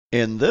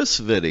In this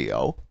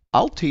video,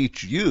 I'll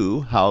teach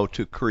you how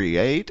to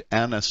create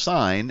and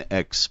assign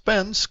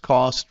expense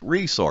cost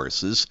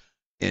resources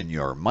in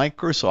your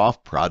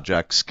Microsoft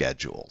project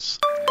schedules.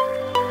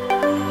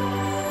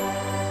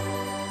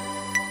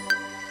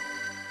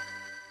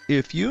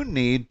 If you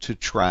need to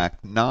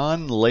track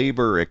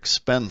non-labor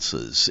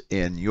expenses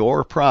in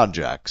your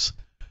projects,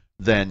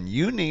 then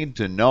you need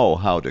to know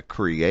how to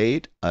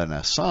create and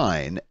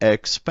assign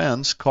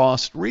expense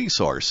cost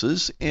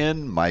resources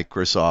in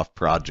Microsoft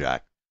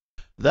Project.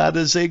 That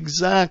is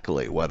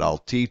exactly what I'll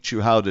teach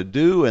you how to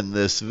do in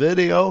this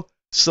video,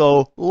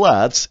 so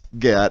let's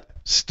get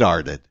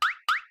started.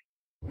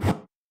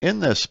 In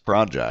this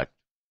project,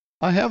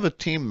 I have a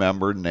team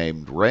member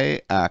named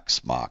Ray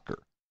Axmacher,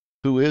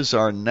 who is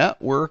our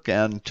network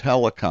and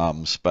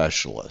telecom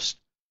specialist.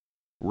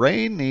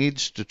 Ray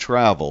needs to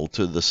travel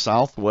to the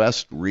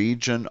Southwest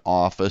Region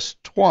office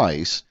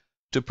twice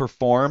to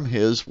perform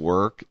his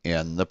work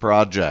in the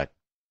project.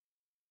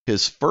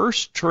 His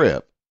first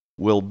trip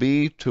will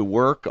be to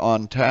work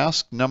on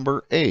task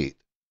number 8,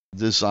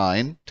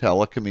 Design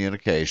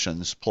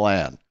Telecommunications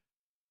Plan.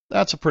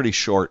 That's a pretty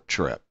short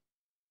trip.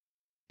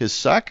 His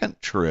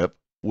second trip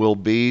will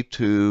be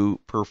to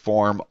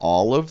perform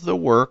all of the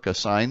work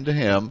assigned to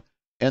him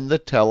in the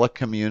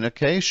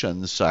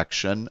telecommunications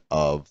section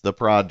of the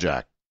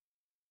project.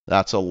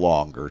 That's a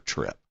longer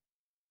trip.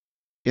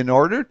 In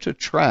order to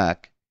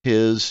track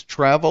his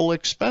travel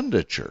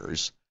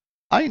expenditures,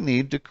 I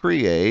need to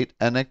create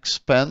an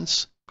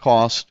expense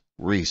cost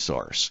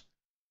resource.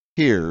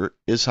 Here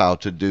is how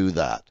to do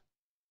that.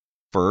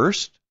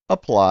 First,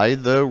 apply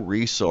the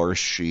resource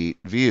sheet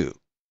view.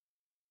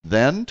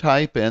 Then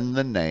type in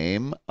the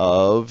name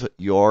of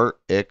your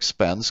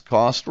expense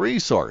cost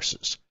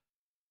resources.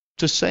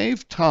 To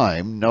save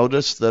time,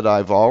 notice that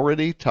I've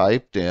already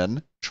typed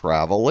in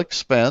travel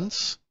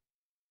expense.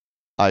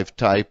 I've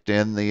typed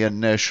in the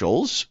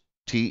initials,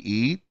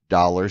 TE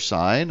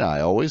 $.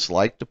 I always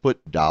like to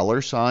put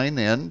 $sign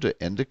in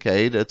to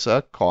indicate it's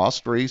a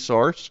cost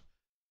resource.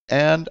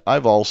 And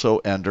I've also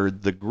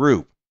entered the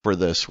group for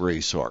this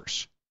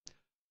resource.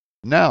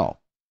 Now,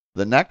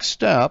 the next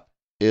step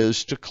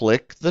is to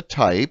click the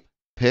Type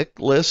Pick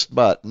List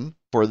button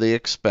for the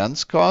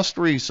expense cost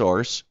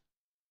resource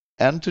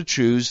and to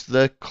choose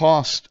the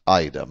cost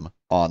item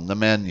on the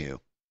menu.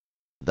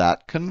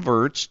 That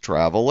converts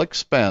travel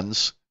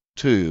expense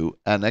to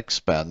an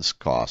expense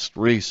cost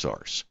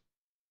resource.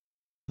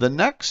 The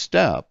next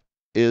step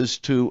is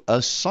to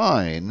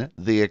assign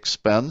the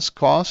expense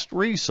cost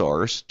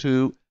resource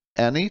to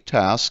any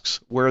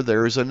tasks where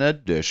there's an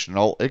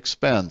additional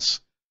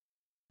expense.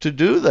 To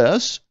do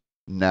this,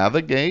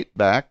 navigate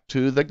back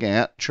to the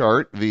Gantt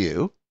chart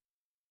view,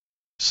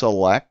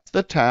 select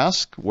the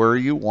task where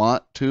you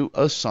want to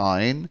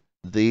assign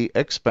the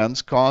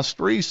expense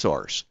cost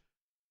resource,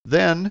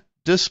 then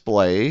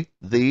display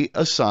the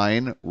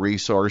Assign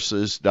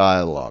Resources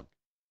dialog.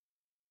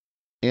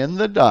 In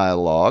the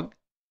dialog,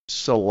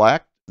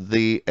 select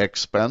the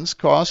expense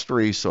cost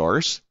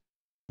resource,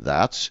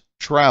 that's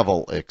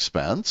travel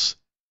expense,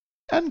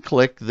 and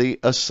click the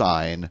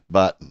Assign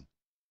button.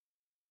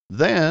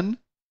 Then,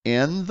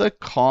 in the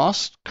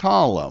Cost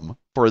column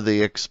for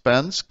the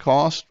expense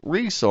cost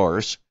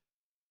resource,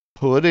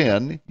 put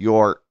in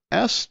your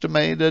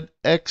estimated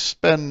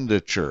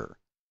expenditure.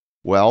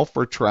 Well,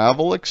 for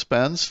travel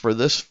expense for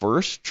this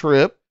first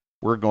trip,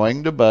 we're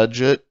going to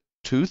budget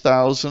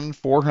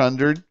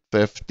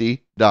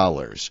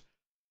 $2,450.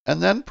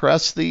 And then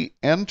press the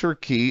Enter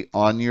key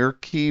on your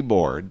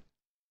keyboard.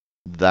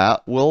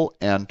 That will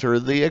enter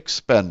the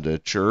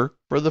expenditure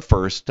for the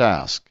first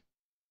task.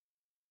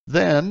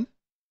 Then,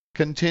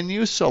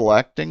 continue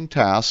selecting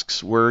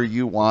tasks where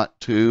you want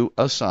to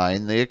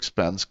assign the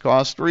expense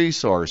cost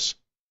resource.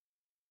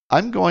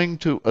 I'm going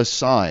to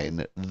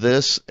assign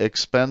this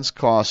expense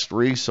cost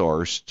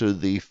resource to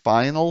the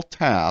final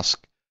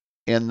task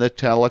in the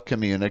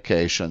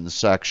telecommunications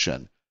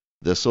section.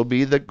 This will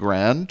be the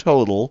grand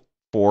total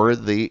for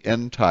the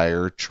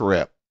entire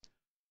trip.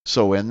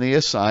 So in the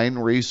Assign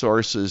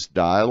Resources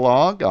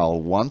dialog,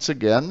 I'll once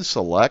again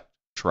select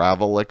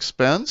Travel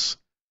Expense.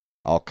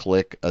 I'll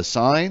click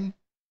Assign,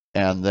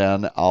 and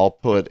then I'll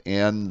put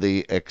in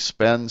the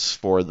expense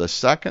for the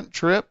second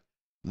trip.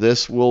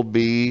 This will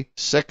be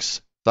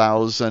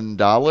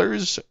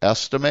 $6,000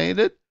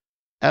 estimated,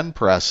 and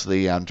press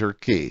the Enter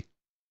key.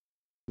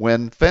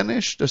 When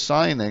finished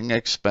assigning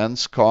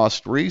expense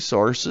cost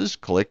resources,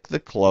 click the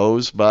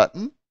Close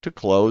button to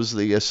close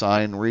the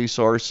Assign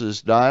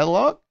Resources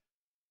dialog.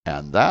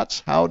 And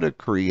that's how to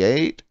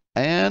create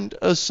and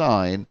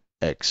assign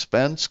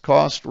expense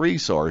cost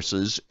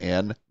resources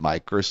in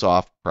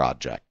Microsoft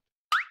Project.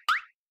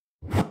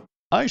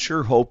 I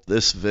sure hope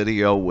this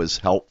video was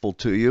helpful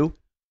to you.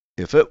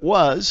 If it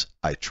was,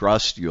 I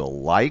trust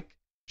you'll like,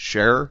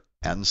 share,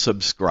 and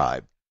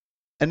subscribe.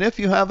 And if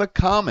you have a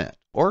comment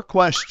or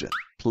question,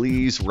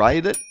 please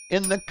write it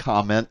in the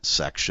comment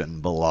section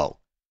below.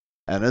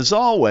 And as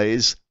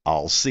always,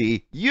 I'll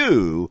see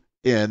you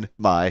in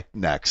my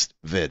next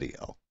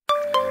video.